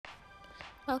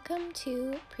Welcome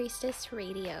to Priestess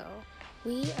Radio.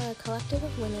 We are a collective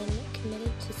of women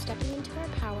committed to stepping into our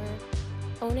power,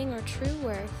 owning our true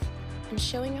worth, and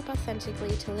showing up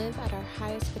authentically to live at our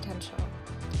highest potential.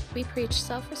 We preach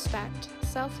self-respect,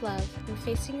 self-love, and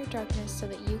facing your darkness so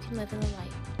that you can live in the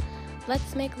light.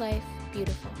 Let's make life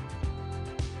beautiful.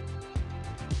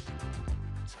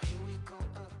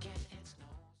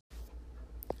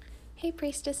 Hey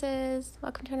Priestesses!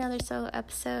 Welcome to another solo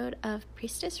episode of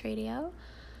Priestess Radio.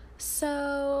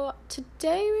 So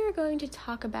today we are going to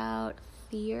talk about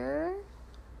fear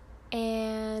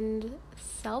and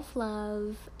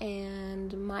self-love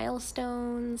and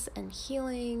milestones and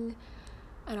healing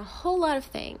and a whole lot of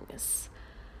things.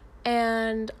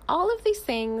 And all of these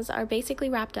things are basically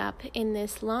wrapped up in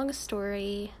this long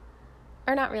story,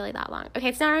 or not really that long. Okay,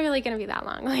 it's not really going to be that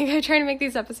long. I'm trying to make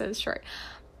these episodes short.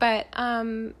 But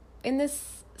in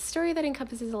this story that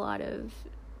encompasses a lot of,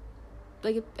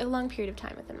 a long period of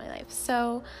time within my life.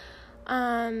 So,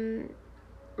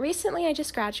 recently I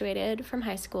just graduated from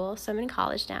high school, so I'm in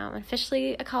college now. I'm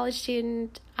officially a college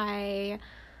student. I,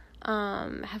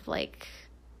 have,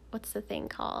 what's the thing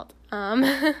called?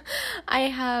 I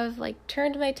have,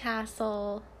 turned my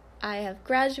tassel. I have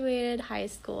graduated high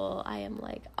school. I am,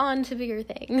 on to bigger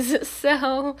things.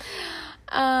 So,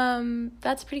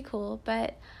 that's pretty cool,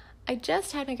 but I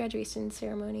just had my graduation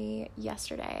ceremony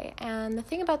yesterday, and the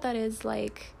thing about that is,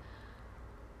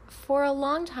 for a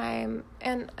long time,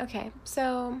 and, okay,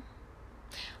 so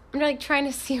I'm, trying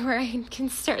to see where I can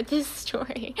start this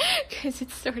story, because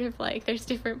it's sort of, there's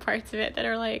different parts of it that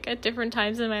are, at different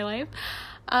times in my life.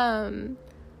 So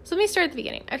let me start at the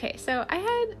beginning. Okay, so I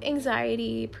had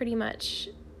anxiety pretty much,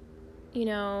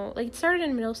 it started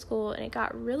in middle school, and it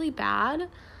got really bad,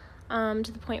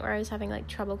 to the point where I was having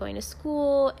trouble going to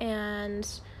school, and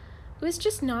it was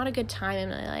just not a good time in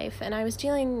my life. And I was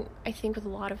dealing, I think, with a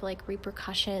lot of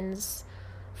repercussions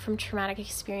from traumatic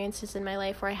experiences in my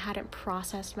life where I hadn't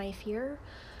processed my fear,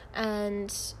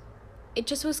 and it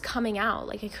just was coming out.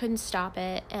 I couldn't stop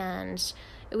it, and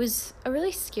it was a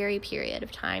really scary period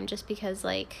of time just because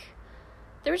there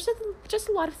was just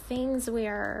a lot of things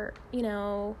where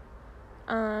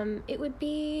it would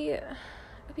be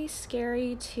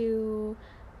scary to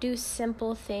do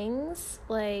simple things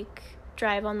like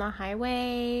drive on the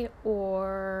highway,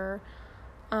 or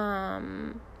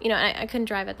I couldn't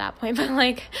drive at that point, but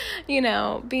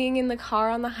being in the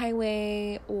car on the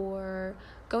highway, or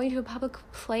going to a public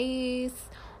place,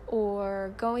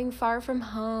 or going far from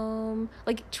home,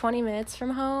 20 minutes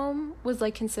from home was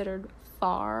considered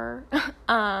far.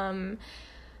 And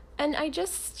I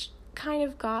just kind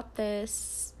of got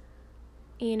this,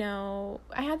 I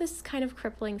had this kind of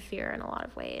crippling fear in a lot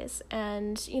of ways.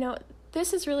 And,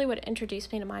 this is really what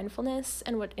introduced me to mindfulness,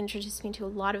 and what introduced me to a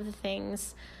lot of the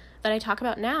things that I talk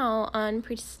about now on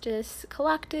Priestess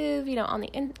Collective, on my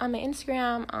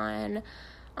Instagram, on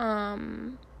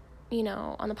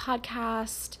the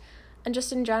podcast, and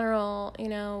just in general,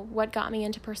 what got me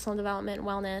into personal development,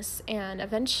 wellness, and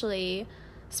eventually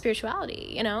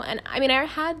spirituality, and I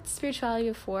had spirituality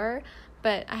before,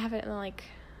 but I have it in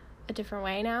a different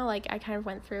way now. I kind of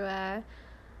went through a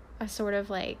sort of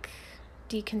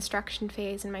deconstruction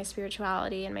phase in my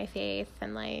spirituality and my faith,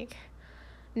 and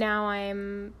now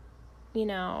I'm,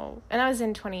 and I was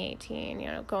in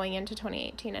 2018, going into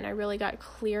 2018, and I really got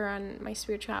clear on my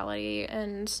spirituality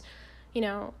and,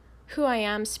 who I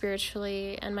am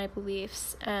spiritually and my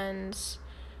beliefs. And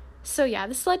so, yeah,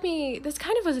 this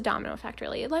kind of was a domino effect,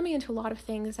 really. It led me into a lot of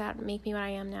things that make me what I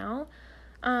am now.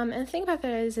 And the thing about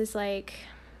that is I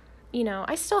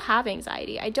still have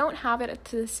anxiety. I don't have it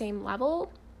to the same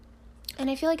level, and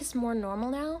I feel like it's more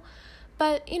normal now.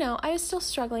 But, I was still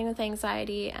struggling with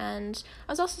anxiety, and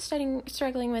I was also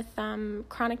struggling with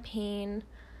chronic pain,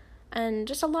 and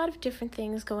just a lot of different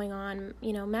things going on,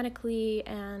 medically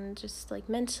and just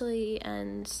mentally.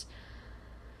 And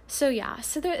so, yeah,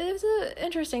 it was an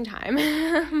interesting time.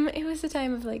 It was a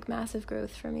time of massive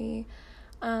growth for me.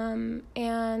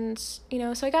 And,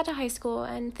 so I got to high school,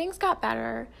 and things got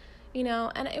better,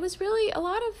 and it was really a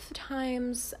lot of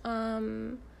times,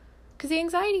 because the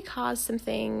anxiety caused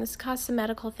some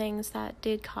medical things that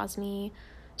did cause me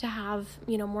to have,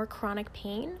 more chronic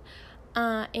pain.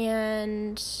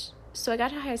 And so I got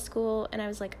to high school, and I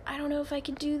was I don't know if I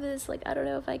can do this. I don't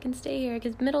know if I can stay here,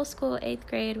 because middle school, 8th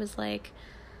grade was a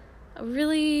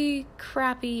really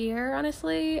crappy year,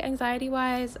 honestly,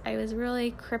 anxiety-wise. I was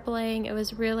really crippling. It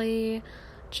was really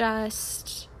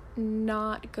just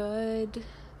not good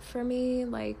for me.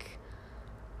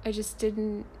 I just did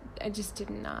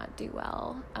not do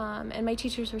well. And my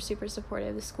teachers were super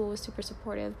supportive. The school was super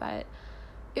supportive, but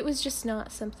it was just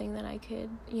not something that I could,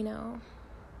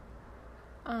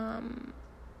 where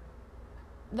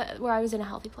I was in a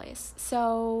healthy place.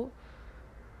 So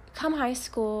come high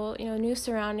school, new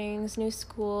surroundings, new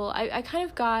school, I kind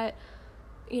of got,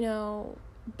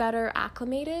 better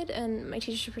acclimated, and my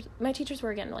teachers were,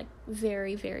 again, like,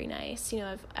 very, very nice.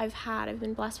 I've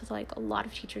been blessed with, like, a lot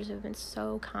of teachers who have been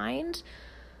so kind,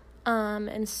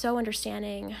 and so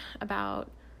understanding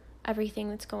about everything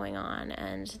that's going on,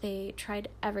 and they tried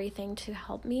everything to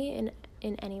help me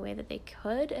in any way that they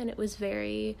could, and it was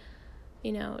very,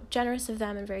 generous of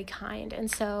them and very kind.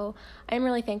 And so I'm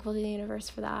really thankful to the universe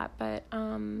for that. But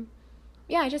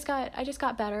I just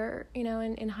got better,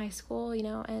 in high school,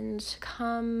 and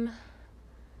come,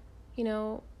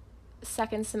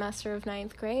 second semester of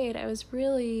 9th grade, I was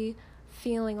really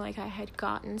feeling like I had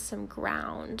gotten some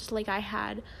ground, like I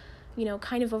had,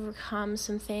 kind of overcome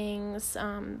some things.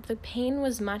 The pain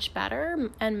was much better,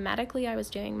 and medically I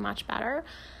was doing much better.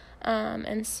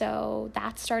 And so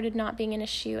that started not being an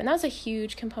issue. And that was a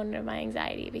huge component of my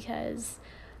anxiety, because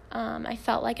I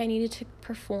felt like I needed to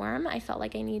perform. I felt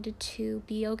like I needed to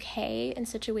be okay in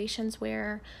situations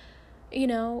where,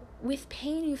 with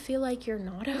pain, you feel like you're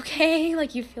not okay.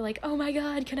 Like, you feel like, oh my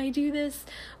God, can I do this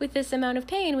with this amount of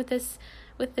pain, with this,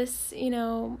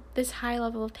 this high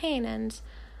level of pain? And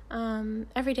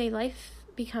everyday life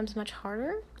becomes much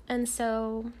harder. And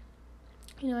so,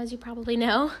 as you probably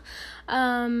know,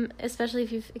 especially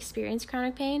if you've experienced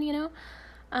chronic pain,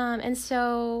 and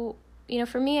so,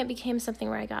 for me, it became something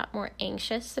where I got more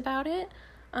anxious about it,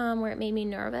 where it made me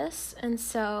nervous. And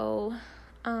so,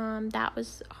 that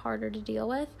was harder to deal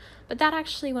with, but that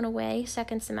actually went away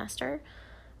second semester.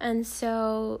 And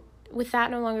so with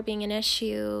that no longer being an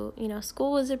issue,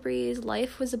 school was a breeze,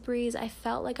 life was a breeze. I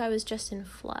felt like I was just in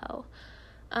flow.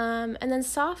 And then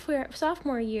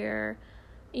sophomore year,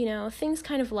 things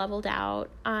kind of leveled out.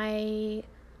 I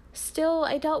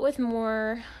dealt with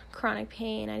more chronic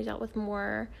pain. I dealt with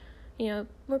more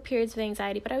periods of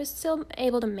anxiety, but I was still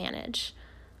able to manage.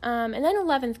 And then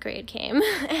 11th grade came,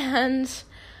 and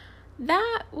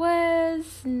that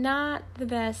was not the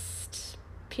best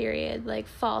period, like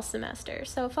fall semester.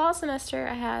 So fall semester,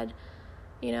 I had,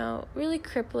 really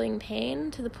crippling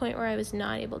pain to the point where I was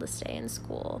not able to stay in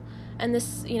school. And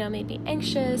this, made me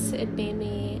anxious. It made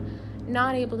me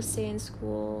not able to stay in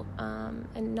school,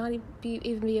 and not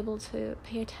even be able to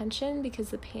pay attention because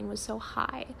the pain was so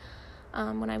high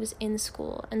when I was in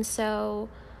school. And so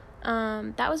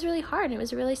that was really hard, and it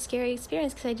was a really scary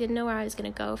experience because I didn't know where I was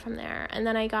going to go from there. And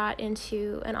then I got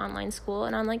into an online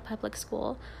public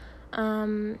school,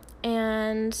 and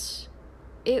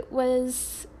it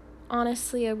was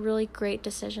honestly a really great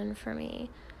decision for me.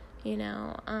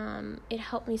 It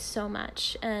helped me so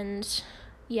much. And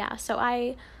so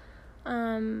I've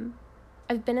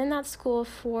been in that school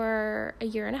for a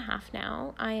year and a half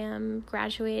now. I am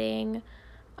graduating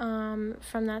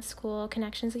from that school,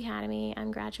 Connections Academy.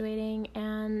 I'm graduating,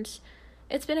 and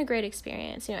it's been a great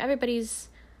experience. Everybody's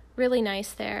really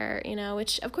nice there,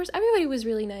 which of course everybody was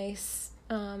really nice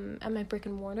at my brick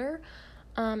and mortar.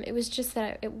 It was just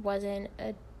that it wasn't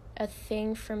a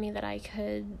thing for me that I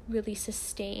could really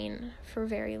sustain for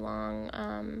very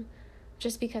long,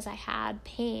 just because I had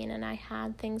pain and I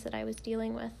had things that I was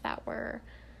dealing with that were,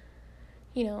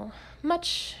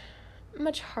 much,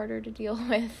 much harder to deal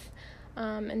with,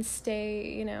 and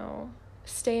stay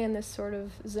in this sort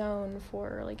of zone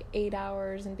for like 8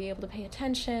 hours and be able to pay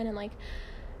attention. And like,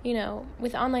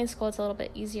 with online school, it's a little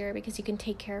bit easier because you can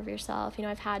take care of yourself.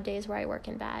 I've had days where I work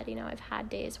in bed, I've had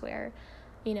days where,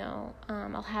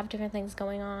 I'll have different things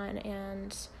going on,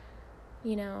 and,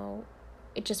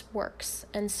 it just works.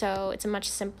 And so it's a much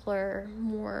simpler,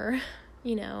 more,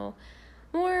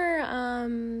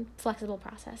 flexible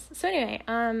process. So anyway,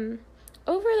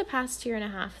 over the past year and a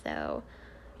half, though,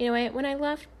 when I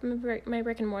left my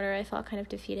brick and mortar, I felt kind of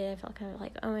defeated. I felt kind of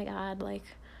like, oh my God, like,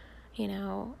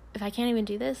 if I can't even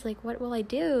do this, like, what will I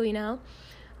do,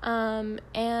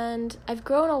 and I've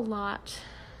grown a lot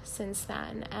since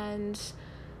then. And,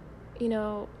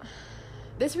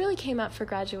 this really came up for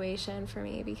graduation for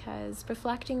me, because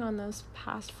reflecting on those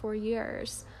past 4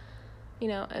 years,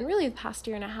 and really the past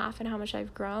year and a half, and how much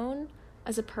I've grown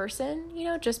as a person,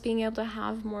 just being able to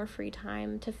have more free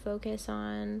time to focus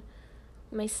on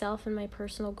myself and my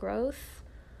personal growth.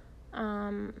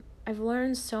 I've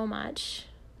learned so much.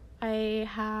 I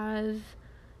have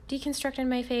deconstructed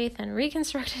my faith and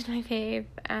reconstructed my faith,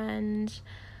 and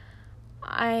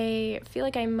I feel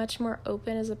like I'm much more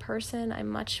open as a person. I'm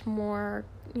much more,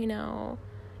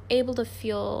 able to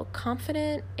feel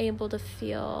confident, able to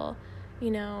feel,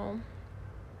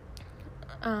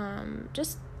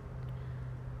 just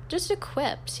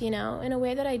equipped, in a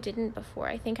way that I didn't before.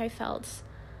 I think I felt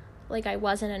like I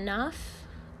wasn't enough.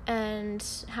 And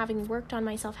having worked on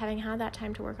myself, having had that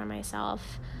time to work on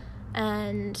myself,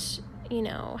 and, you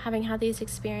know, having had these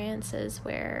experiences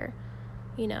where,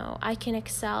 you know, I can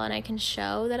excel and I can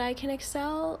show that I can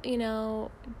excel, you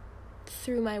know,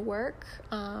 through my work,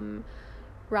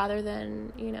 rather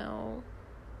than, you know,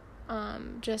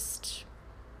 just,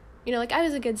 you know, like I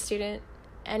was a good student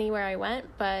anywhere I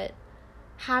went, but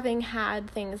having had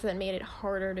things that made it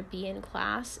harder to be in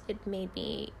class, it made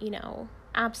me, you know,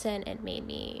 absent. It made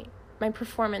me, my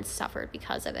performance suffered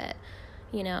because of it,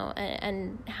 you know,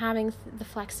 and having the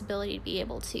flexibility to be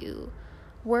able to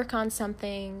work on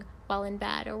something while in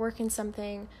bed, or work on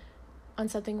something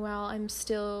while I'm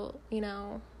still, you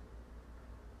know,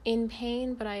 in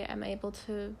pain, but I am able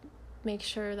to make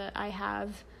sure that I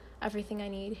have everything I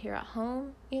need here at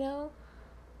home, you know,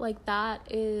 like that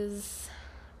is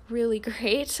really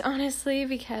great, honestly,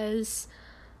 because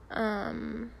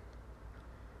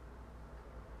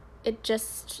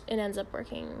it ends up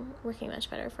working much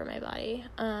better for my body,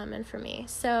 and for me.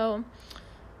 So,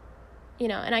 you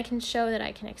know, and I can show that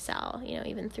I can excel, you know,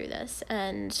 even through this.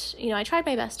 And, you know, I tried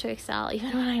my best to excel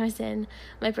even when I was in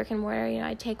my brick and mortar. You know,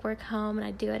 I'd take work home and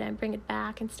I'd do it and I'd bring it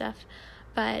back and stuff,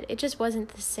 but it just wasn't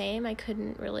the same. I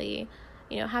couldn't really,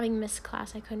 you know, having missed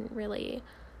class, I couldn't really,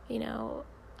 you know,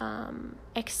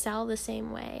 excel the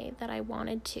same way that I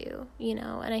wanted to, you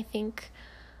know. And I think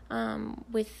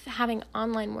with having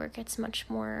online work, it's much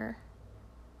more,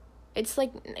 it's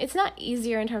like, it's not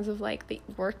easier in terms of like the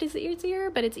work is easier,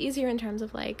 but it's easier in terms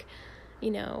of like,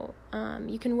 you know,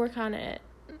 you can work on it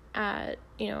at,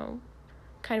 you know,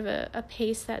 kind of a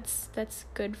pace that's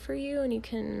good for you, and you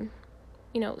can,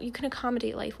 you know, you can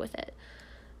accommodate life with it.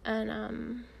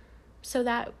 And so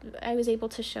that I was able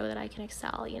to show that I can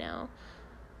excel, you know,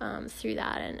 through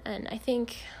that. And I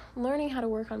think learning how to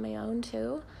work on my own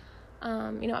too.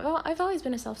 You know, I've always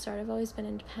been a self-starter. I've always been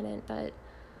independent, but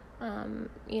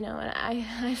you know, and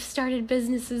I've started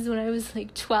businesses when I was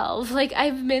like 12. Like,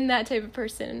 I've been that type of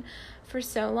person for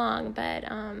so long, but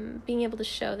being able to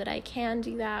show that I can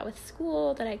do that with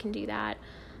school, that I can do that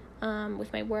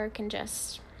with my work, and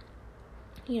just,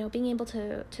 you know, being able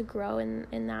to grow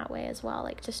in that way as well,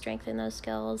 like to strengthen those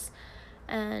skills,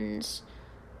 and,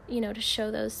 you know, to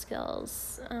show those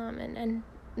skills, and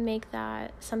make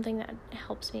that something that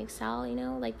helps me excel, you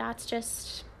know, like that's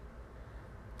just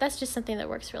something that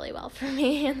works really well for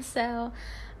me. And so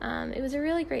it was a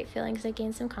really great feeling, because I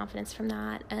gained some confidence from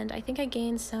that, and I think I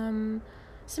gained some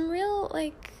real,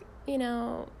 like, you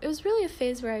know, it was really a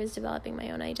phase where I was developing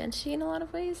my own identity in a lot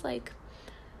of ways. Like,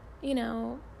 you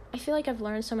know, I feel like I've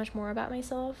learned so much more about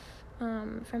myself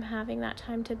from having that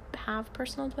time to have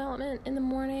personal development in the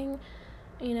morning,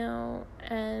 you know,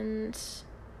 and,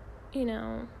 you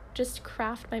know, just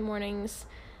craft my mornings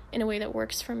in a way that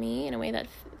works for me, in a way that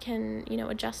can, you know,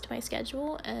 adjust my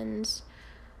schedule and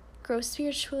grow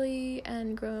spiritually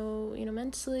and grow, you know,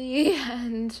 mentally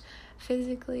and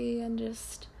physically, and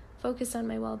just focus on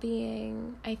my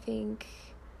well-being, I think,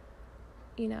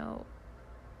 you know,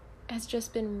 has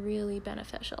just been really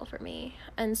beneficial for me.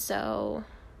 And so,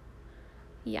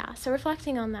 yeah, so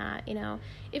reflecting on that, you know,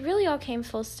 it really all came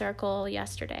full circle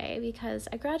yesterday, because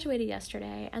I graduated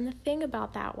yesterday, and the thing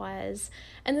about that was,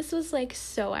 and this was like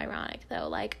so ironic though,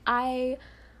 like I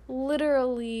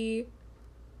literally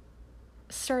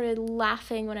started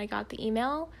laughing when I got the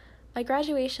email. My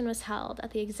graduation was held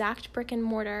at the exact brick and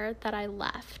mortar that I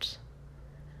left.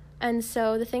 And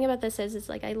so the thing about this is, it's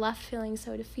like I left feeling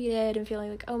so defeated and feeling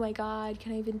like, oh my God,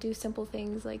 can I even do simple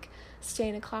things like stay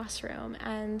in a classroom?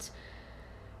 And,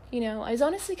 you know, I was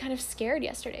honestly kind of scared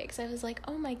yesterday, because I was like,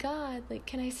 oh my God, like,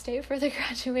 can I stay for the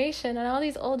graduation? And all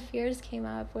these old fears came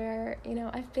up where, you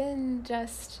know, I've been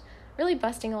just really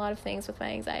busting a lot of things with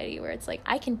my anxiety, where it's like,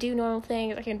 I can do normal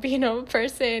things, I can be a normal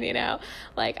person, you know,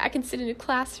 like I can sit in a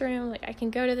classroom, like I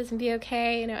can go to this and be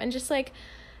okay, you know, and just like,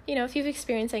 you know, if you've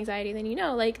experienced anxiety, then you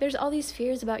know, like, there's all these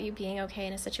fears about you being okay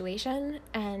in a situation,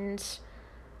 and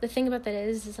the thing about that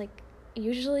is like,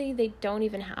 usually they don't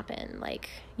even happen. Like,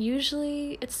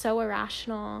 usually it's so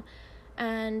irrational.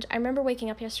 And I remember waking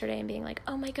up yesterday and being like,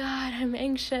 oh my God, I'm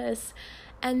anxious.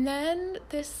 And then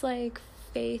this like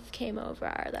faith came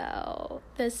over though.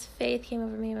 This faith came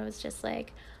over me, and I was just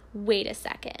like, wait a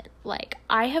second. Like,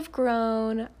 I have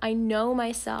grown. I know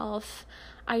myself.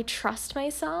 I trust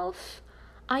myself.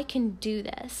 I can do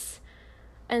this.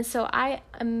 And so I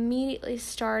immediately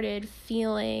started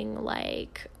feeling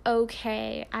like,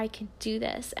 okay, I can do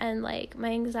this. And like my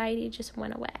anxiety just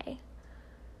went away.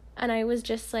 And I was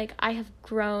just like, I have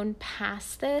grown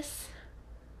past this.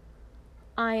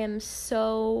 I am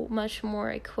so much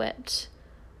more equipped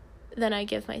than I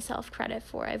give myself credit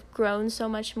for. I've grown so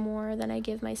much more than I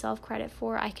give myself credit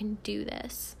for. I can do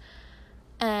this.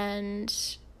 And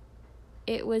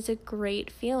it was a great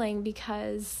feeling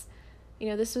because, you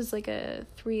know, this was like a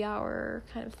 3-hour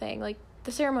kind of thing. Like,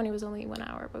 the ceremony was only 1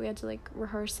 hour, but we had to like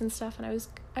rehearse and stuff. And I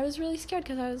was really scared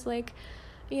because I was like,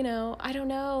 you know, I don't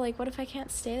know, like, what if I can't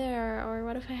stay there, or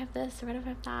what if I have this, or what if I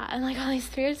have that, and like all these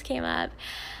fears came up,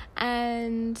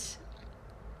 and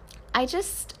I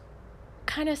just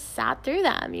kind of sat through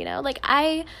them, you know, like,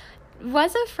 I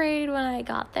was afraid when I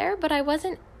got there, but I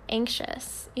wasn't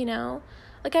anxious, you know,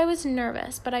 like, I was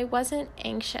nervous, but I wasn't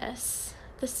anxious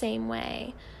the same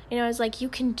way, you know. I was like, you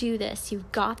can do this,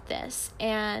 you've got this,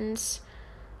 and,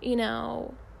 you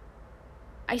know,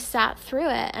 I sat through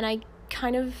it, and I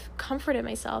kind of comforted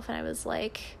myself, and I was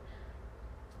like,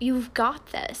 you've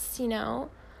got this, you know,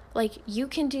 like, you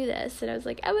can do this. And I was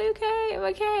like, I'm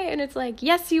okay, and it's like,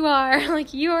 yes, you are.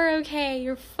 Like, you are okay,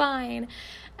 you're fine.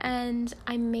 And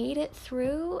I made it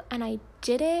through, and I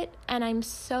did it, and I'm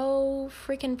so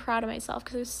freaking proud of myself,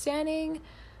 because I was standing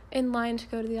in line to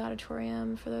go to the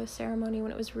auditorium for the ceremony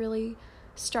when it was really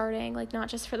starting, like, not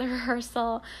just for the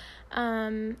rehearsal,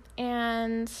 and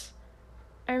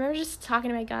I remember just talking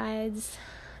to my guides,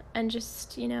 and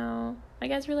just, you know, my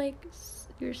guides were like,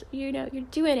 you're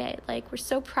doing it. Like, we're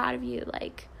so proud of you.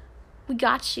 Like, we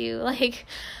got you. Like,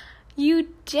 you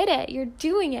did it. You're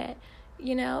doing it,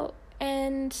 you know?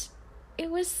 And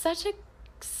it was such a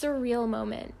surreal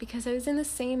moment, because I was in the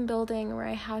same building where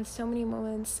I had so many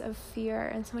moments of fear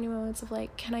and so many moments of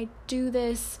like, can I do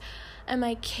this? Am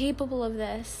I capable of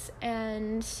this?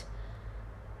 And,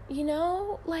 you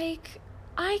know, like,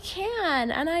 I can,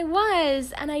 and I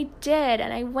was, and I did,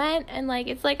 and I went, and like,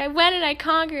 it's like I went and I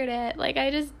conquered it, like,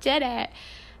 I just did it,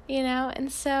 you know.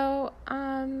 And so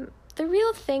the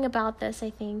real thing about this,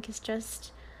 I think, is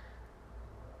just,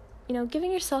 you know,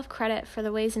 giving yourself credit for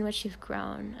the ways in which you've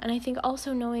grown. And I think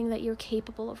also knowing that you're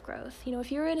capable of growth. You know,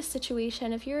 if you're in a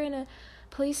situation, if you're in a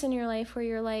place in your life where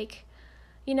you're like,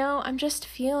 you know, I'm just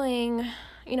feeling,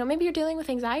 you know, maybe you're dealing with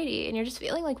anxiety and you're just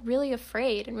feeling like really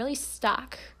afraid and really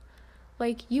stuck.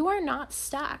 Like, you are not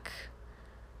stuck,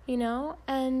 you know.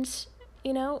 And,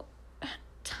 you know,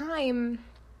 time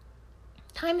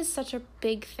is such a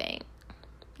big thing,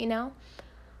 you know,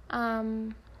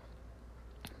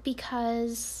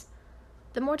 because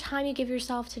the more time you give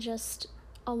yourself to just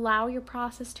allow your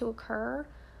process to occur,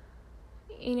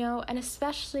 you know. And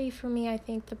especially for me, I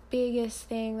think the biggest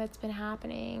thing that's been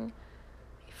happening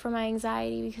for my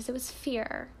anxiety, because it was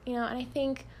fear, you know. And I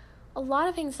think a lot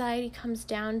of anxiety comes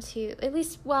down to, at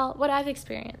least, well, what I've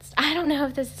experienced. I don't know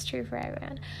if this is true for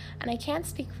everyone, and I can't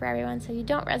speak for everyone, so if you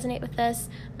don't resonate with this,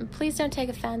 and please don't take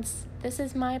offense. This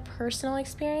is my personal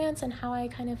experience and how I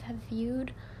kind of have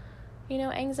viewed, you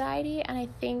know, anxiety. And I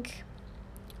think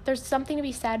there's something to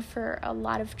be said for a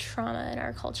lot of trauma in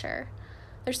our culture.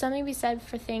 There's something to be said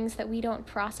for things that we don't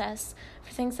process,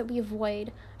 for things that we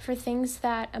avoid, for things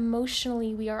that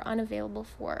emotionally we are unavailable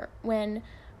for when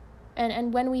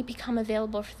we become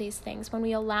available for these things, when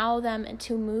we allow them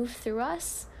to move through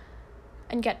us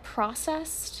and get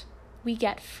processed, we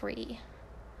get free.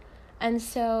 And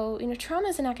so, you know, trauma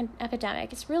is an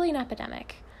epidemic. It's really an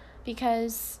epidemic,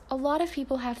 because a lot of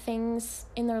people have things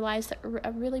in their lives that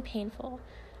are really painful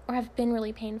or have been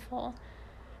really painful.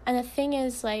 And the thing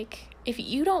is, like, if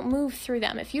you don't move through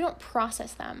them, if you don't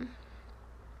process them,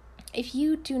 if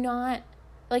you do not,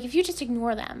 like, if you just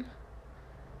ignore them,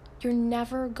 you're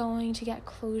never going to get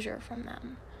closure from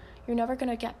them. You're never going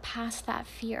to get past that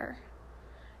fear.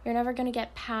 You're never going to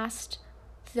get past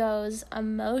those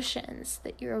emotions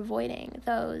that you're avoiding,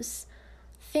 those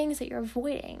things that you're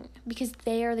avoiding, because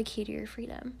they are the key to your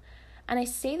freedom. And I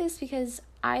say this because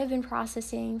I have been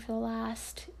processing for the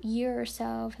last year or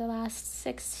so, for the last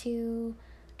 6 to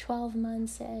 12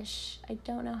 months-ish. I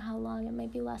don't know how long. It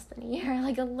might be less than a year,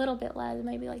 like a little bit less. It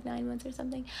might be like 9 months or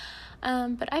something.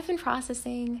 But I've been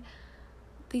processing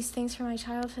these things from my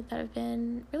childhood that have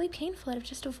been really painful, that I've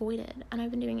just avoided. And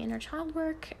I've been doing inner child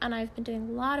work, and I've been doing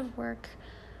a lot of work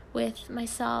with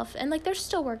myself. And like, there's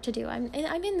still work to do. I'm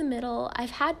in the middle. I've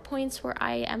had points where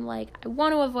I am like, I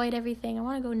want to avoid everything. I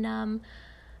want to go numb,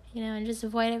 you know, and just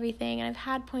avoid everything. And I've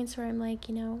had points where I'm like,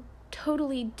 you know,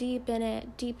 totally deep in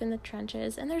it, deep in the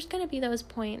trenches. And there's going to be those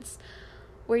points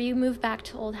where you move back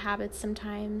to old habits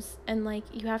sometimes, and like,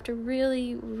 you have to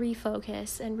really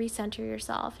refocus and recenter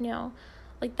yourself, you know.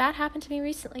 Like, that happened to me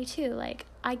recently too. Like,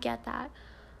 I get that.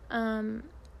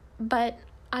 But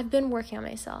I've been working on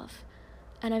myself,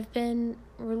 and I've been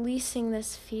releasing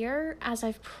this fear as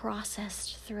I've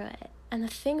processed through it. And the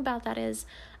thing about that is,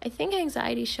 I think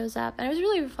anxiety shows up, and I was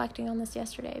really reflecting on this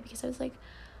yesterday, because I was like,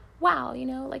 wow,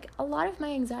 like a lot of my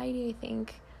anxiety, I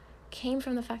think, came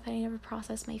from the fact that I never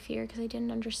processed my fear because I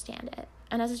didn't understand it.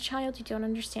 And as a child, you don't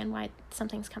understand why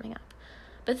something's coming up.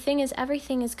 But the thing is,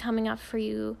 everything is coming up for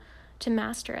you to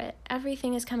master it.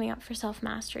 Everything is coming up for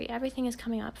self-mastery. Everything is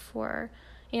coming up for,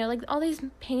 like all these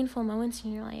painful moments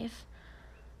in your life,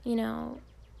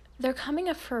 they're coming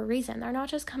up for a reason. They're not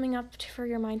just coming up for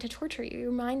your mind to torture you.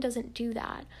 Your mind doesn't do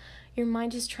that. Your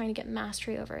mind is trying to get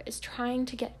mastery over it. It's trying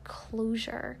to get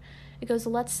closure. It goes,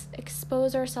 let's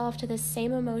expose ourselves to this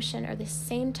same emotion or this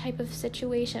same type of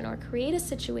situation, or create a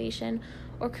situation,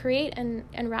 or create an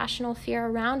irrational fear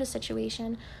around a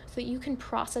situation so that you can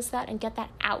process that and get that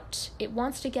out. It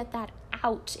wants to get that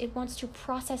out. It wants to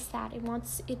process that. It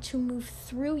wants it to move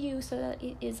through you so that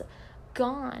it is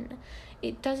gone.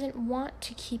 It doesn't want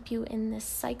to keep you in this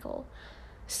cycle.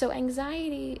 So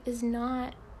anxiety is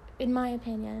not, in my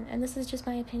opinion, and this is just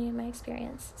my opinion, my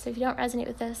experience. So if you don't resonate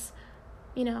with this,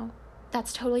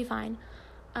 that's totally fine.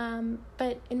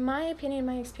 But in my opinion,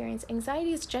 my experience,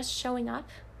 anxiety is just showing up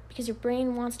because your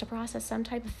brain wants to process some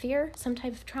type of fear, some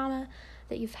type of trauma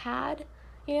that you've had,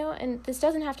 and this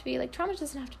doesn't have to be, trauma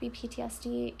doesn't have to be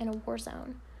PTSD in a war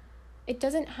zone. It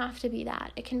doesn't have to be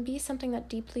that. It can be something that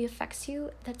deeply affects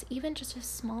you, that's even just a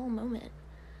small moment,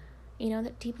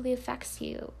 that deeply affects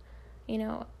you,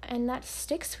 and that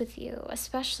sticks with you,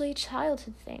 especially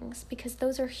childhood things, because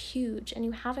those are huge, and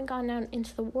you haven't gone out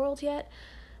into the world yet,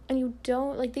 and you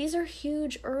don't, these are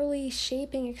huge early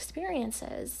shaping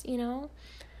experiences,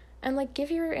 and give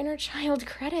your inner child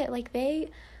credit. They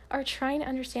are trying to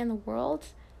understand the world,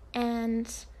 and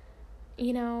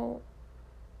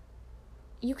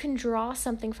you can draw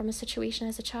something from a situation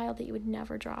as a child that you would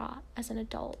never draw as an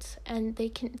adult, and they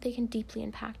can deeply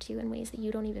impact you in ways that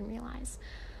you don't even realize.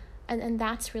 And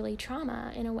that's really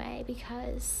trauma in a way,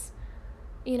 because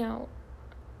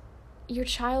your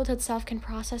childhood self can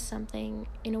process something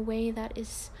in a way that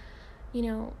is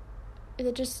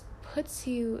that just puts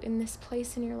you in this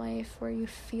place in your life where you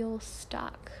feel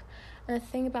stuck. And the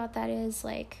thing about that is,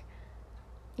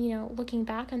 looking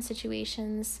back on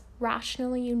situations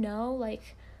rationally,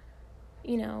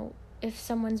 if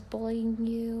someone's bullying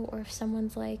you, or if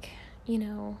someone's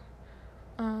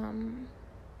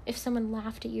if someone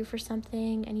laughed at you for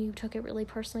something and you took it really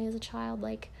personally as a child,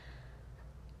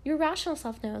 your rational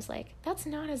self knows, that's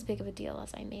not as big of a deal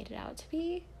as I made it out to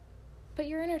be. But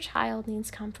your inner child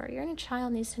needs comfort. Your inner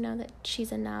child needs to know that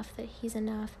she's enough, that he's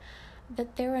enough,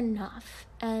 that they're enough,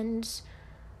 and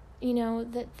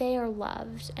that they are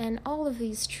loved, and all of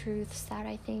these truths that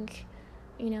I think,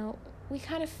 we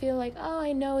kind of feel oh,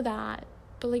 I know that,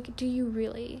 but do you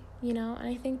really, and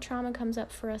I think trauma comes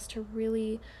up for us to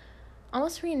really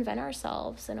almost reinvent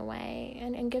ourselves in a way,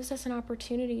 and gives us an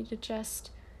opportunity to just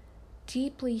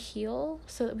deeply heal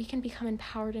so that we can become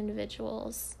empowered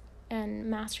individuals and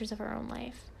masters of our own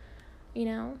life,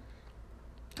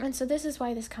 and so this is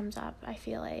why this comes up. I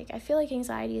feel like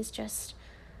anxiety is just,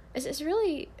 it's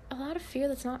really a lot of fear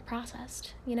that's not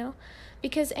processed,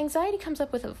 because anxiety comes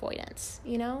up with avoidance.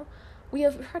 We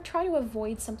try to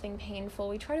avoid something painful.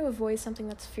 We try to avoid something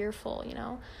that's fearful,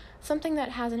 something that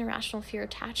has an irrational fear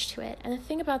attached to it. And the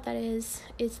thing about that is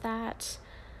that,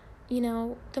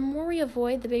 the more we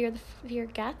avoid, the bigger the fear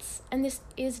gets. And this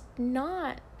is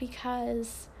not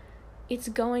because it's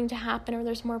going to happen or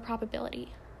there's more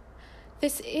probability.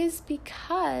 This is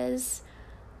because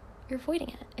you're avoiding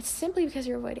it. It's simply because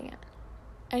you're avoiding it.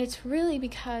 And it's really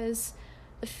because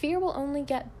the fear will only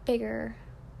get bigger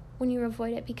when you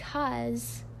avoid it,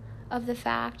 because of the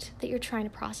fact that you're trying to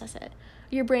process it.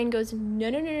 Your brain goes,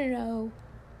 no,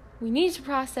 we need to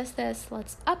process this.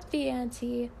 Let's up the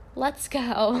ante. Let's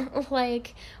go.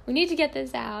 We need to get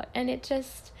this out. And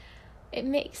it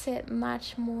makes it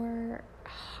much more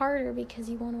harder because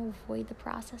you want to avoid the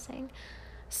processing.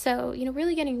 So,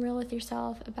 really getting real with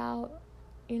yourself about,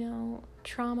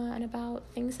 trauma and about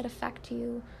things that affect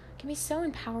you can be so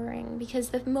empowering, because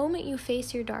the moment you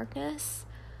face your darkness,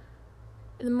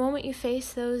 the moment you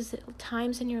face those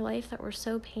times in your life that were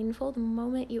so painful, the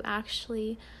moment you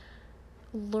actually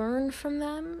learn from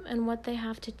them and what they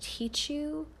have to teach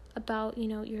you about,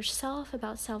 yourself,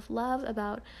 about self-love,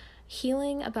 about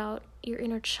healing, about your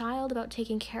inner child, about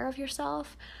taking care of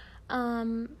yourself,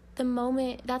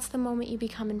 that's the moment you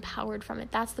become empowered from it.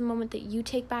 That's the moment that you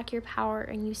take back your power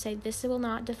and you say, this will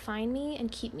not define me and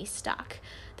keep me stuck.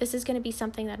 This is going to be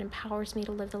something that empowers me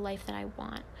to live the life that I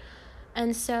want.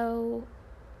 And so,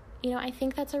 I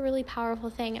think that's a really powerful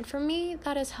thing. And for me,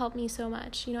 that has helped me so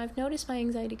much. I've noticed my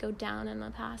anxiety go down in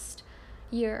the past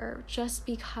year just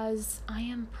because I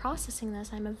am processing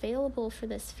this. I'm available for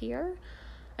this fear.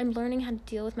 I'm learning how to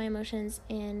deal with my emotions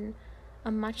in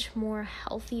a much more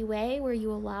healthy way where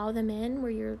you allow them in,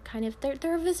 where you're kind of,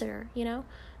 they're a visitor, you know?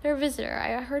 They're a visitor.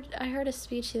 I heard a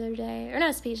speech the other day, or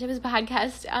not a speech, it was a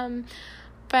podcast,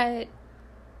 but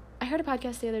I heard a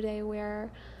podcast the other day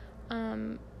where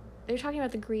they were talking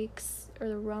about the Greeks or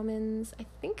the Romans. I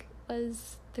think it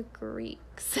was the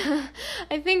Greeks.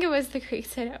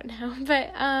 I don't know.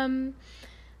 But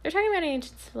they're talking about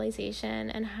ancient civilization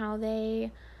and how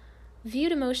they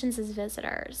viewed emotions as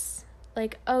visitors.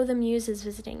 Like, oh, the muse is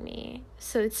visiting me,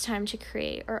 so it's time to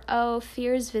create. Or, oh,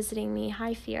 fear is visiting me,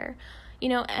 hi fear. You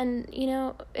know, and, you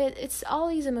know, it's all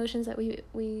these emotions that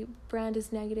we brand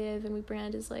as negative and we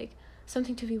brand as, like,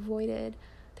 something to be avoided.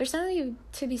 There's something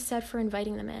to be said for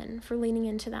inviting them in, for leaning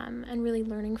into them and really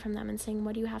learning from them and saying,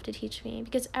 what do you have to teach me?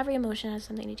 Because every emotion has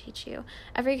something to teach you.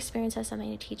 Every experience has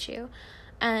something to teach you.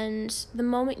 And the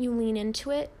moment you lean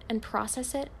into it and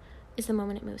process it is the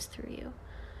moment it moves through you.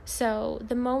 So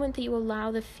the moment that you allow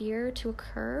the fear to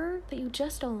occur, that you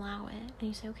just allow it and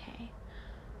you say, okay,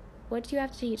 what do you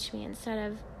have to teach me? Instead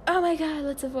of, oh my God,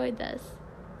 let's avoid this.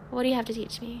 What do you have to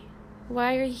teach me?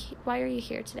 Why are you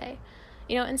here today?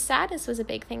 You know, and sadness was a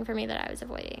big thing for me that I was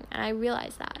avoiding. And I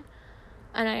realized that.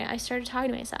 And I started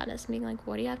talking to my sadness and being like,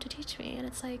 what do you have to teach me? And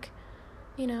it's like,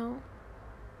 you know,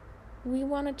 we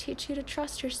want to teach you to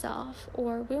trust yourself,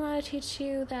 or we want to teach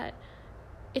you that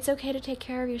it's okay to take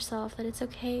care of yourself, that it's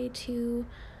okay to,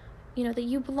 you know, that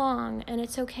you belong, and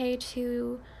it's okay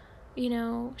to, you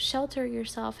know, shelter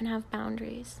yourself and have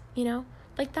boundaries, you know?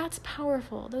 Like, that's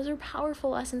powerful. Those are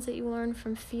powerful lessons that you learn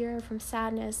from fear, from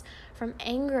sadness, from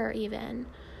anger even.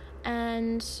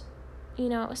 And, you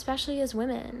know, especially as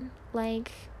women,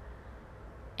 like,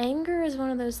 anger is one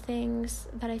of those things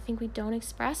that I think we don't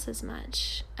express as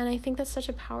much. And I think that's such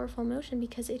a powerful emotion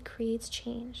because it creates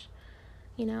change.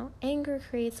 You know, anger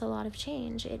creates a lot of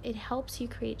change. It helps you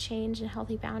create change and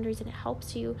healthy boundaries, and it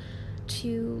helps you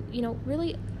to, you know,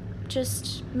 really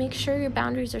just make sure your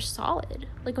boundaries are solid.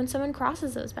 Like, when someone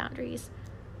crosses those boundaries,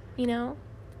 you know,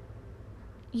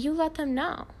 you let them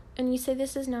know and you say,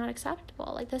 this is not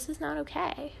acceptable. Like, this is not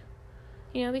okay,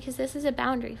 you know, because this is a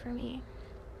boundary for me.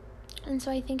 And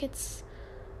so I think it's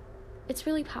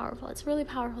really powerful. It's a really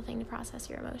powerful thing to process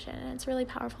your emotion, and it's a really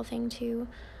powerful thing to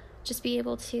just be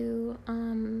able to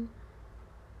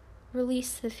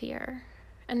release the fear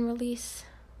and release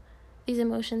these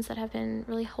emotions that have been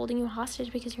really holding you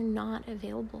hostage because you're not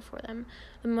available for them.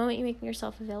 The moment you make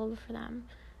yourself available for them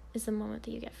is the moment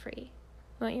that you get free.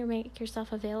 The moment you make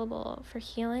yourself available for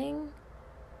healing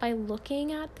by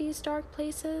looking at these dark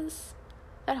places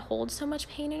that hold so much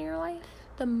pain in your life,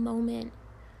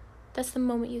 that's the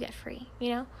moment you get free, you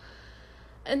know?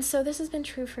 And so this has been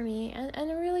true for me, and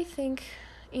I really think,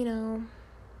 you know,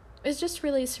 it's just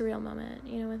really a surreal moment,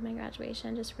 you know, with my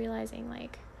graduation, just realizing,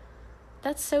 like,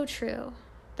 that's so true.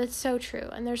 That's so true.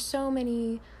 And there's so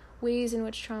many ways in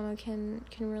which trauma can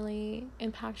really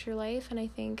impact your life. And I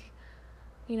think,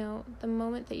 you know, the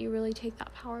moment that you really take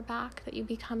that power back, that you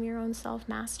become your own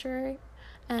self-master,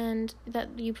 and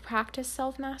that you practice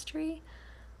self-mastery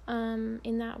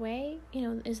in that way, you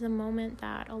know, is the moment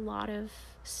that a lot of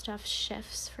stuff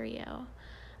shifts for you.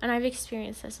 And I've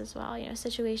experienced this as well, you know,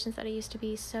 situations that I used to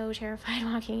be so terrified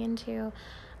walking into,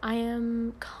 I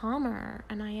am calmer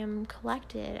and I am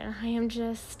collected and I am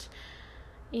just,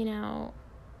 you know,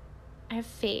 I have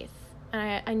faith,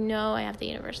 and I know I have the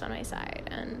universe on my side.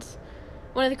 And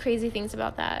one of the crazy things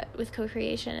about that with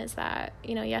co-creation is that,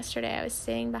 you know, yesterday I was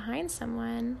sitting behind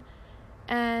someone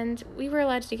and we were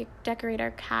allowed to decorate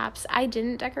our caps. I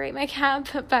didn't decorate my cap,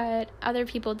 but other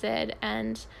people did.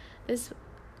 And this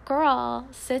girl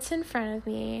sits in front of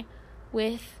me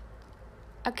with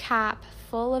a cap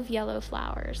full of yellow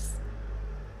flowers.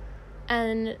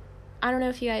 And I don't know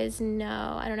if you guys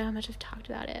know, I don't know how much I've talked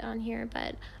about it on here,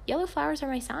 but yellow flowers are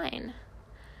my sign.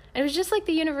 And it was just like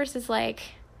the universe is like,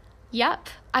 yep,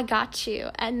 I got you.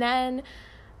 And then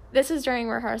this was during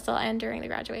rehearsal and during the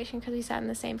graduation because we sat in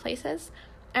the same places.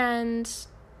 And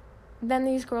then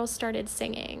these girls started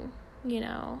singing, you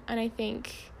know, and I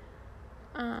think,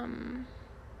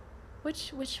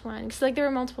 which one? Because, like, there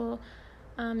were multiple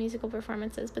musical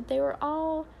performances, but they were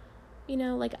all, you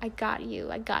know, like, I got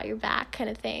you, I got your back kind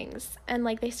of things. And,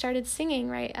 like, they started singing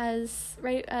right as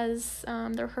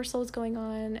the rehearsal was going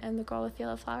on, and the girl with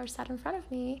yellow flowers sat in front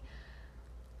of me.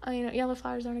 You know, yellow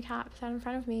flowers on a cap sat in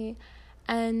front of me,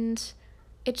 and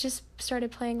it just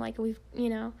started playing, like, we've, you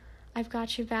know, I've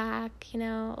got your back, you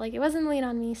know, like, it wasn't Lean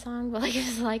On Me song, but, like, it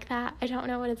was like that. I don't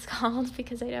know what it's called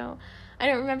because I don't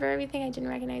remember everything. I didn't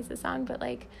recognize the song, but,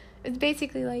 like, it's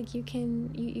basically like you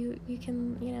can, you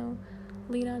can, you know,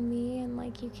 lean on me, and,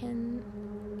 like, you can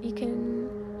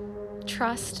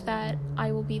trust that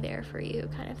I will be there for you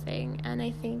kind of thing. And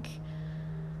I think,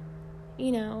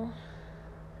 you know,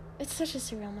 it's such a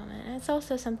surreal moment. And it's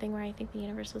also something where I think the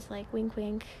universe was like, wink,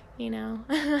 wink, you know,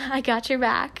 I got your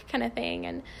back kind of thing.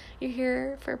 And you're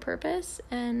here for a purpose.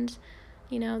 And,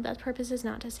 you know, that purpose is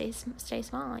not to stay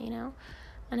small, you know.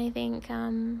 And I think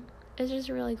it was just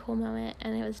a really cool moment.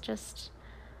 And it was just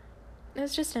an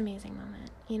amazing moment,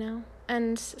 you know.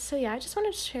 And so, yeah, I just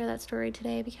wanted to share that story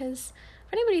today because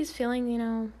if anybody who's feeling, you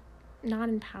know, not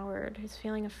empowered, who's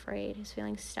feeling afraid, who's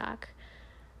feeling stuck,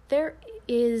 there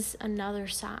is another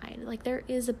side. Like, there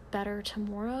is a better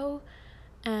tomorrow.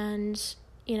 And,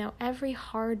 you know, every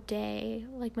hard day,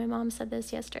 like my mom said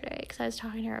this yesterday because I was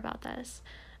talking to her about this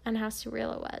and how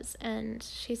surreal it was. And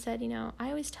she said, you know, I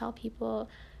always tell people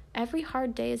every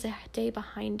hard day is a day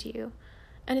behind you.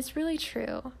 And it's really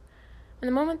true. And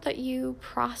the moment that you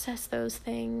process those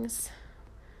things,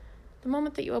 the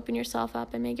moment that you open yourself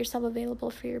up and make yourself available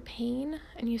for your pain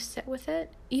and you sit with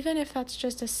it, even if that's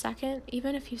just a second,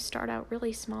 even if you start out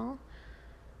really small,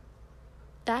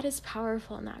 that is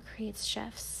powerful and that creates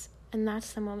shifts. And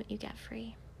that's the moment you get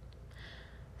free.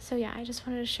 So yeah, I just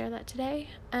wanted to share that today.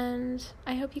 And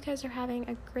I hope you guys are having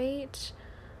a great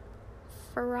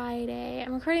Friday.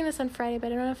 I'm recording this on Friday, but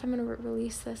I don't know if I'm going to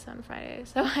release this on Friday.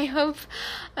 So I hope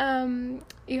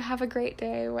you have a great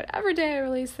day, whatever day I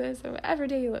release this, or whatever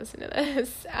day you listen to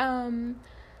this.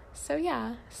 So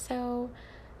yeah, so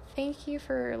thank you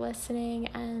for listening,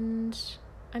 and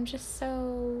I'm just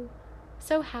so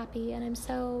happy, and I'm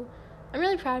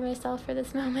really proud of myself for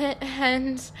this moment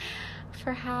and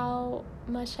for how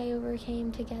much I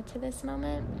overcame to get to this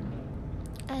moment.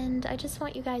 And I just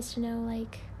want you guys to know,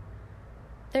 like,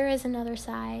 there is another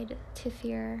side to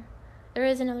fear. There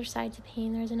is another side to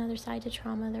pain. There's another side to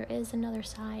trauma. There is another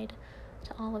side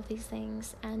to all of these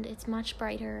things. And it's much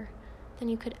brighter than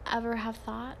you could ever have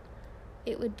thought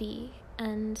it would be.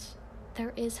 And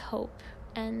there is hope.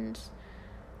 And,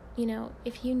 you know,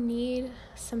 if you need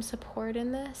some support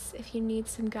in this, if you need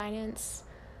some guidance,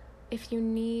 if you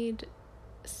need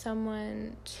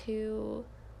someone to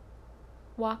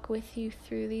walk with you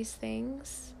through these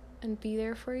things and be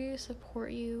there for you,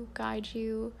 support you, guide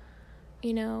you,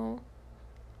 you know,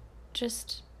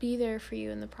 just be there for you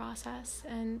in the process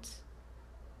and,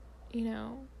 you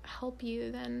know, help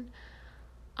you, then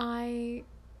I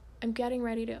am getting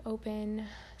ready to open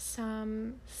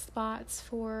some spots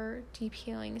for deep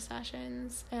healing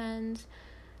sessions. And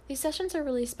these sessions are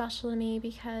really special to me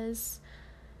because,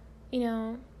 you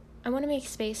know, I want to make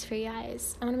space for you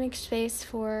guys. I want to make space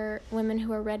for women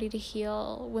who are ready to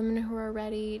heal, women who are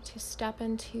ready to step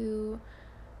into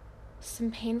some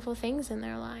painful things in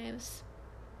their lives,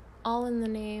 all in the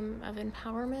name of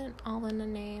empowerment, all in the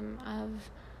name of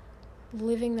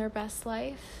living their best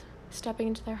life, stepping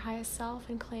into their highest self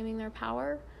and claiming their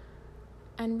power,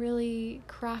 and really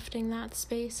crafting that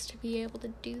space to be able to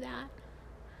do that,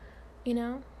 you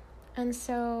know? And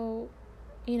so,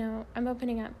 you know, I'm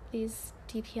opening up these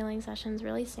deep healing sessions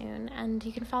really soon, and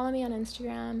you can follow me on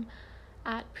Instagram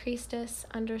at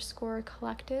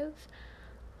priestess_collective,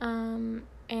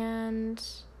 and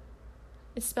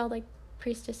it's spelled like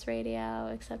Priestess Radio,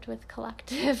 except with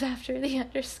collective after the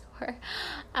underscore.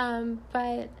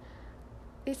 But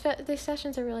these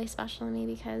sessions are really special to me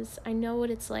because I know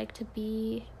what it's like to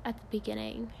be at the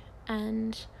beginning,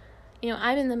 and, you know,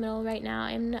 I'm in the middle right now.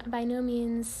 I'm by no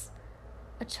means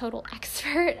a total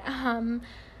expert,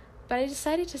 but I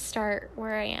decided to start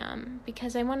where I am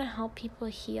because I want to help people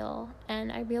heal,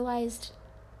 and I realized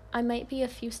I might be a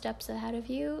few steps ahead of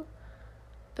you,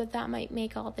 but that might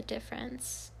make all the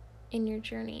difference in your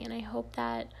journey. And I hope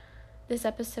that this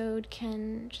episode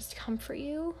can just comfort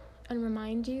you and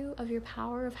remind you of your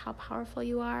power, of how powerful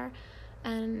you are,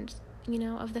 and, you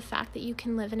know, of the fact that you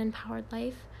can live an empowered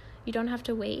life. You don't have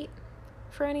to wait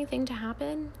for anything to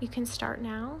happen. You can start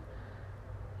now,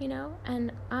 you know,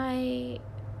 and I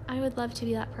would love to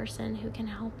be that person who can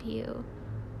help you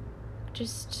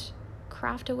just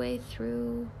craft a way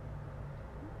through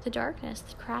the darkness,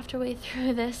 craft a way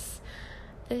through this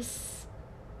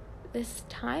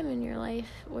time in your life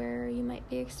where you might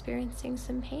be experiencing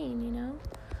some pain, you know?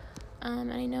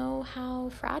 And I know how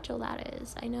fragile that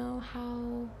is. I know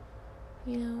how,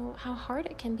 you know, how hard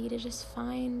it can be to just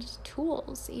find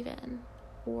tools even,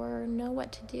 or know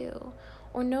what to do,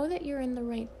 or know that you're in the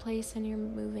right place and you're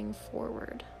moving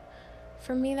forward.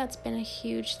 For me, that's been a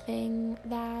huge thing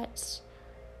that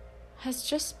has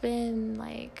just been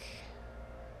like,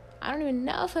 I don't even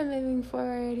know if I'm moving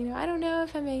forward, you know, I don't know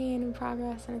if I'm making any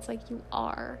progress, and it's like, you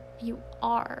always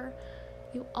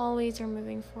are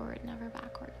moving forward, never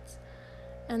backwards.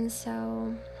 And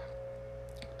so,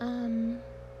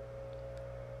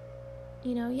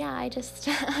 yeah, I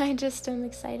just am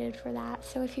excited for that.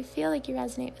 So if you feel like you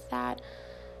resonate with that,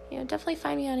 definitely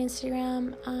find me on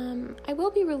Instagram. I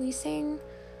will be releasing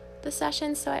the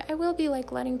session, so I will be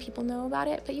letting people know about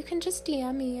it, but you can just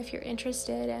DM me if you're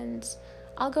interested, and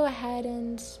I'll go ahead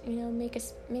and make a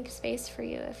space for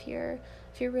you if you're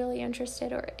really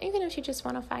interested, or even if you just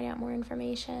want to find out more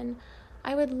information.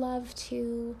 I would love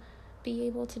to be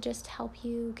able to just help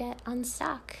you get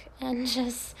unstuck and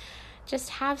just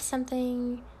have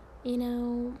something,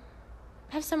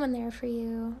 have someone there for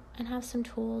you, and have some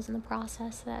tools in the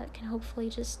process that can hopefully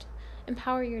just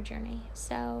empower your journey.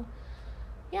 So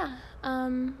yeah,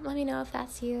 let me know if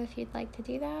that's you, if you'd like to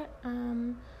do that.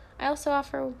 I also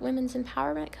offer women's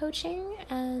empowerment coaching,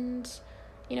 and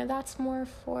that's more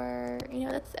for,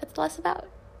 it's less about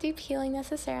deep healing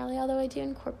necessarily, although I do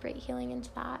incorporate healing into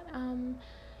that.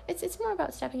 It's more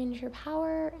about stepping into your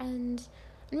power and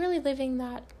really living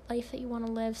that life that you want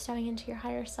to live, stepping into your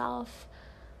higher self.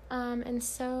 And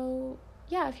so,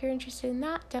 yeah, if you're interested in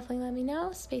that, definitely let me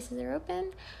know. Spaces are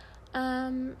open.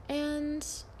 And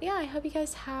yeah, I hope you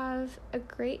guys have a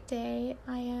great day.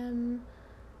 I am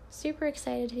super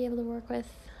excited to be able to work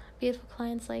with beautiful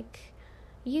clients like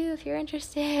you, if you're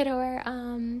interested, or,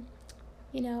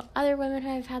 other women who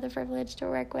I've had the privilege to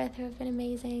work with who have been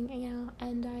amazing,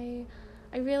 and I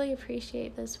really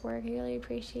appreciate this work. I really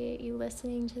appreciate you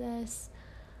listening to this,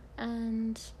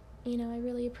 and, I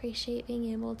really appreciate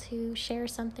being able to share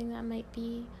something that might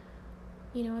be,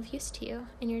 of use to you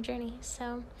in your journey.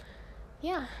 So,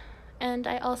 yeah. And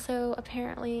I also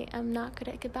apparently am not good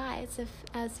at goodbyes,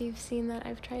 as you've seen that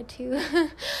I've tried to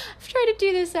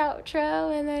do this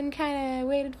outro and then kind of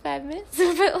waited 5 minutes,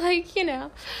 but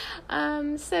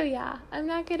so yeah, I'm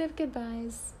not good at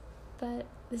goodbyes, but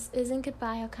this isn't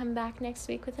goodbye. I'll come back next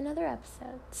week with another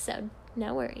episode, so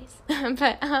no worries.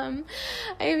 But I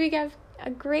hope you have a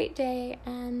great day,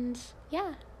 and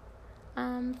yeah,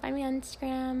 find me on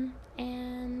Instagram,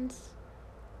 and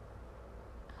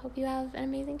hope you have an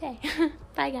amazing day.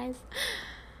 Bye, guys.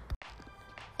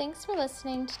 Thanks for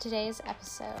listening to today's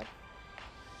episode.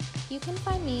 You can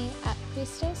find me at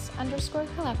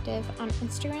priestess_collective on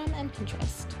Instagram and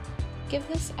Pinterest. Give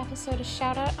this episode a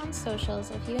shout out on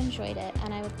socials if you enjoyed it,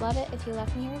 and I would love it if you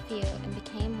left me a review and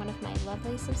became one of my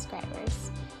lovely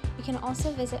subscribers. You can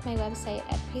also visit my website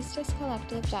at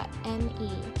priestesscollective.me,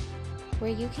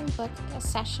 where you can book a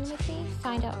session with me,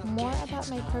 find out more about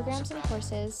my programs and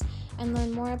courses, and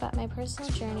learn more about my personal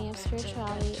journey of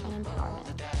spirituality and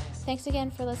empowerment. Thanks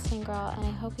again for listening, girl, and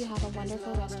I hope you have a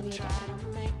wonderful rest of your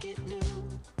day.